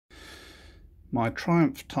my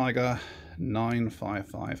Triumph Tiger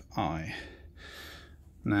 955i.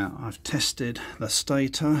 Now I've tested the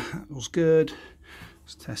stator, that was good.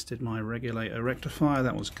 I've tested my regulator rectifier,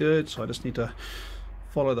 that was good. So I just need to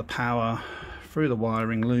follow the power through the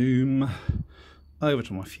wiring loom over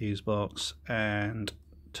to my fuse box and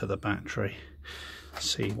to the battery,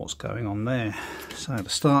 see what's going on there. So to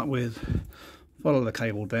start with, follow the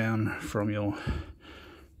cable down from your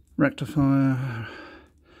rectifier,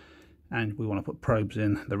 and we want to put probes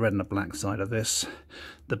in the red and the black side of this.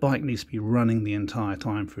 The bike needs to be running the entire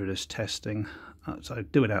time through this testing, so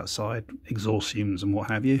do it outside, exhaust fumes and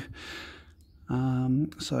what have you.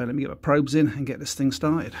 So let me get my probes in and get this thing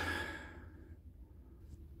started.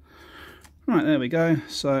 Right, there we go.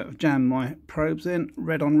 So I've jammed my probes in,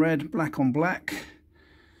 red on red, black on black,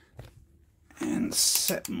 and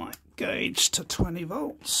set my gauge to 20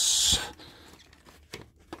 volts.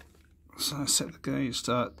 So I set the gauge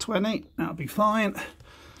to 20, that'll be fine.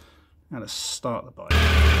 Now let's start the bike.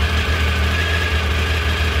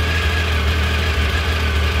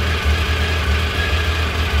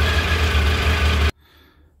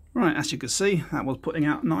 Right, as you can see, that was putting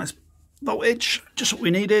out nice voltage, just what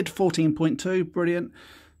we needed, 14.2, brilliant.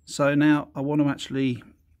 So now I want to actually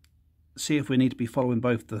see if we need to be following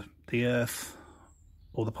both the earth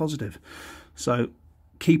or the positive. So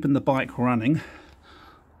keeping the bike running,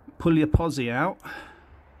 pull your posi out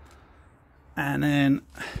and then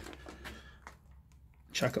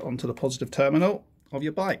chuck it onto the positive terminal of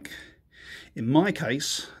your bike. In my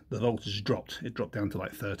case, the voltage dropped. It dropped down to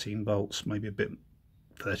like 13 volts, maybe a bit,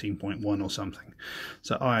 13.1 or something.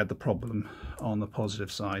 So I had the problem on the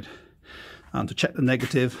positive side. To check the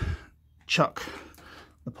negative, chuck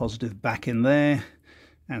the positive back in there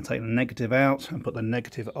and take the negative out and put the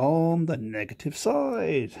negative on the negative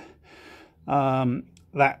side.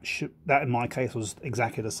 That in my case was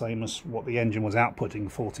exactly the same as what the engine was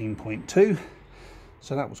outputting, 14.2.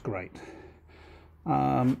 So that was great.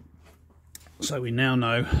 So we now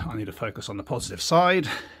know I need to focus on the positive side.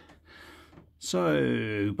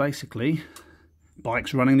 So basically,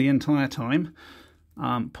 bike's running the entire time.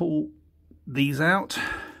 Pull these out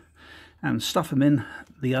and stuff them in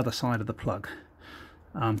the other side of the plug.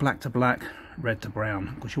 Black to black, red to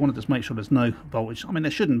brown, because you want to just make sure there's no voltage. I mean,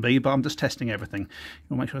 there shouldn't be, but I'm just testing everything.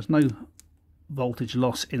 You want to make sure there's no voltage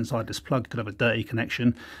loss inside this plug. Could have a dirty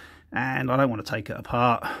connection, and I don't want to take it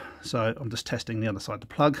apart, so I'm just testing the other side of the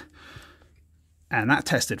plug, and that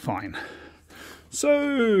tested fine.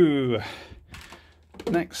 So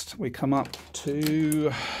next we come up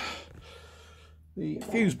to the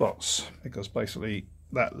fuse box, because basically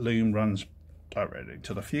that loom runs directly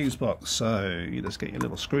to the fuse box. So you just get your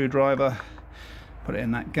little screwdriver, put it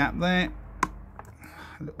in that gap there.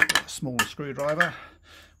 A little bit smaller screwdriver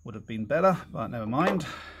would have been better, but never mind.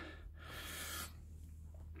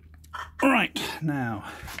 Right, now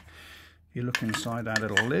if you look inside that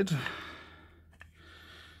little lid,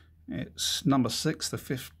 it's number 6, the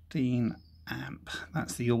 15 amp.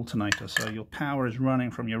 That's the alternator. So your power is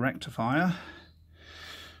running from your rectifier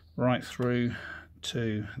right through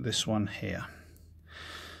to this one here.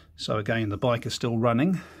 So again, the bike is still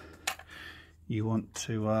running. You want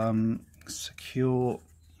to secure,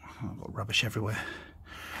 oh, I've got rubbish everywhere.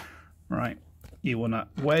 Right, you want to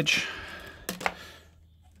wedge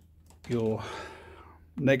your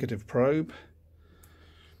negative probe,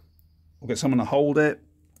 or get someone to hold it,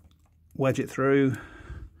 wedge it through,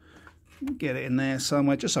 get it in there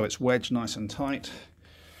somewhere, just so it's wedged nice and tight.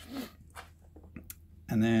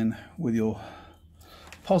 And then with your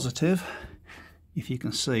positive, if you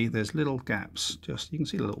can see, there's little gaps, you can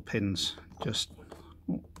see the little pins just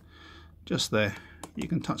there. You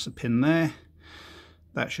can touch the pin there.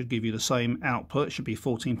 That should give you the same output. It should be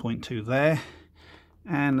 14.2 there,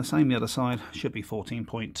 and the same the other side, should be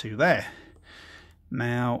 14.2 there.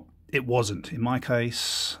 Now it wasn't in my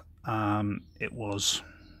case. It was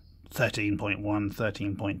 13.1,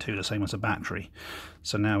 13.2, the same as a battery.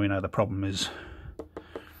 So now we know the problem is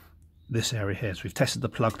this area here. So we've tested the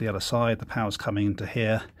plug the other side, the power's coming into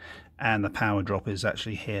here, and the power drop is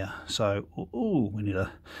actually here. So we need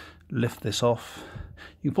to lift this off.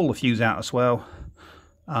 You can pull the fuse out as well,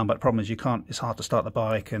 but the problem is it's hard to start the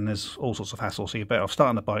bike, and there's all sorts of hassle. So you're better off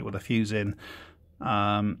starting the bike with a fuse in,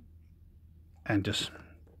 and just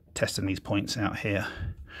testing these points out here.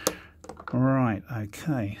 Right,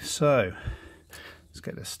 okay, so let's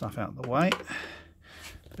get this stuff out of the way.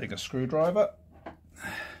 Bigger screwdriver.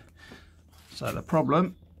 So the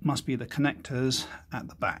problem must be the connectors at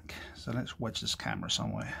the back. So let's wedge this camera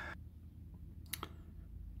somewhere.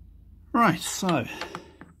 Right, so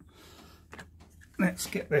let's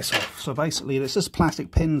get this off. So basically there's just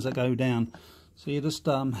plastic pins that go down So you just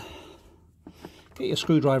get your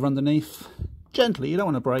screwdriver underneath, gently, you don't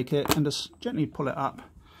want to break it, and just gently pull it up.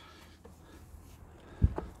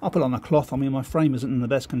 I'll put it on a cloth. I mean, my frame isn't in the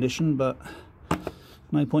best condition, but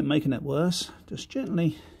no point making it worse. Just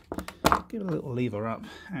gently give a little lever up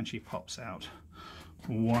and she pops out.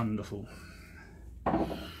 Wonderful.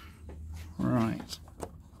 Right.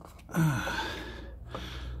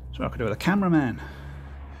 So I could do with a cameraman.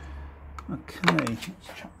 Okay, let's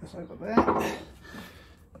chuck this over there.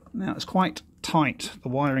 Now it's quite tight. The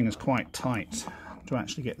wiring is quite tight to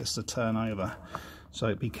actually get this to turn over.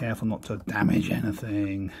 So be careful not to damage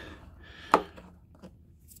anything.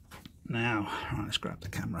 Now, right, let's grab the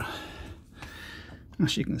camera.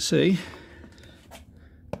 As you can see,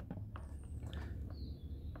 it's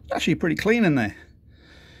actually pretty clean in there,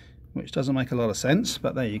 which doesn't make a lot of sense,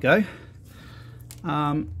 but there you go.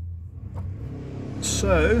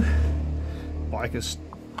 So, bike is,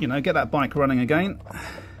 you know, get that bike running again,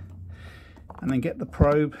 and then get the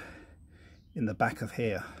probe in the back of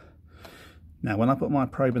here. Now, when I put my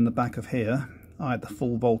probe in the back of here, I had the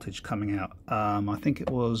full voltage coming out. I think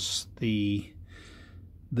it was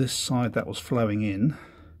this side that was flowing in,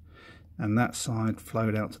 and that side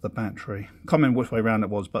flowed out to the battery. I can't remember which way around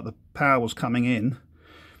it was, but the power was coming in,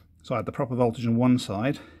 so I had the proper voltage on one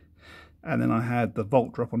side, and then I had the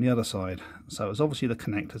volt drop on the other side. So it was obviously the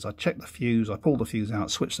connectors. I checked the fuse, I pulled the fuse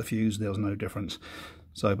out, switched the fuse, there was no difference.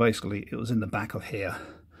 So basically it was in the back of here.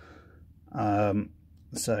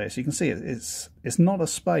 So as you can see, it's not a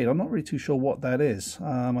spade. I'm not really too sure what that is.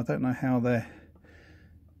 I don't know how they're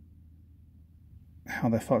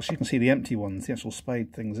functioning. You can see the empty ones, the actual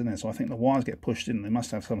spade things in there. So I think the wires get pushed in. They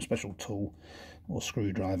must have some special tool or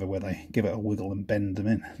screwdriver where they give it a wiggle and bend them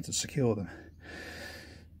in to secure them.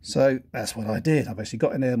 So that's what I did. I basically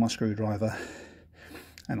got in there with my screwdriver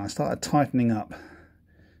and I started tightening up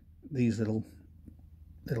these little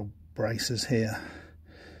braces here.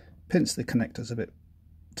 Pinched the connectors a bit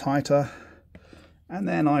tighter, and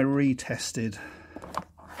then I retested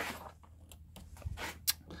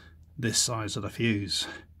this size of the fuse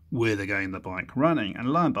with again the bike running, and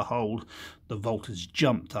lo and behold, the voltage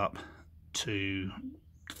jumped up to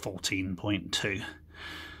 14.2.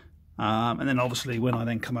 And then obviously when I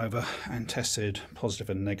then come over and tested positive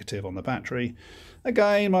and negative on the battery,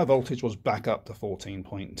 again my voltage was back up to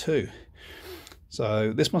 14.2.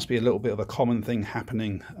 So this must be a little bit of a common thing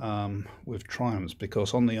happening with Triumphs,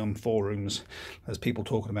 because on the forums there's people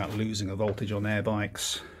talking about losing a voltage on their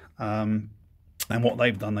bikes. And what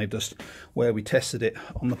they've done, they've just, where we tested it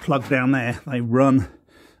on the plug down there, they run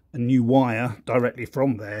a new wire directly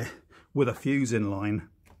from there with a fuse in line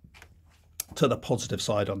to the positive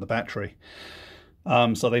side on the battery.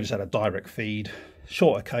 So they've just had a direct feed,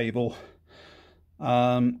 shorter cable,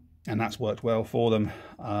 and that's worked well for them.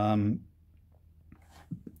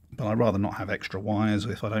 But I'd rather not have extra wires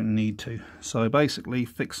if I don't need to. So basically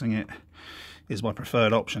fixing it is my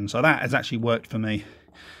preferred option. So that has actually worked for me.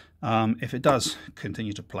 If it does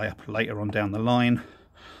continue to play up later on down the line,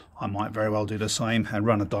 I might very well do the same and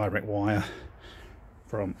run a direct wire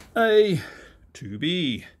from A to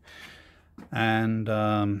B. And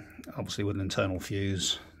obviously with an internal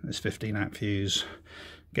fuse, this 15 amp fuse,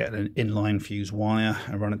 get an inline fuse wire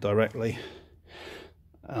and run it directly.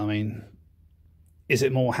 I mean, is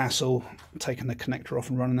it more hassle taking the connector off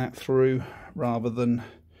and running that through rather than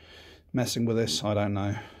messing with this? I don't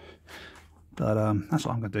know. But that's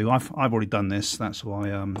what I'm going to do. I've already done this. That's why,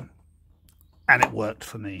 and it worked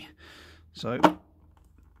for me. So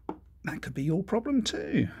that could be your problem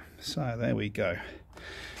too. So there we go.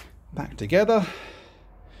 Back together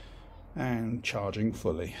and charging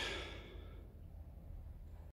fully.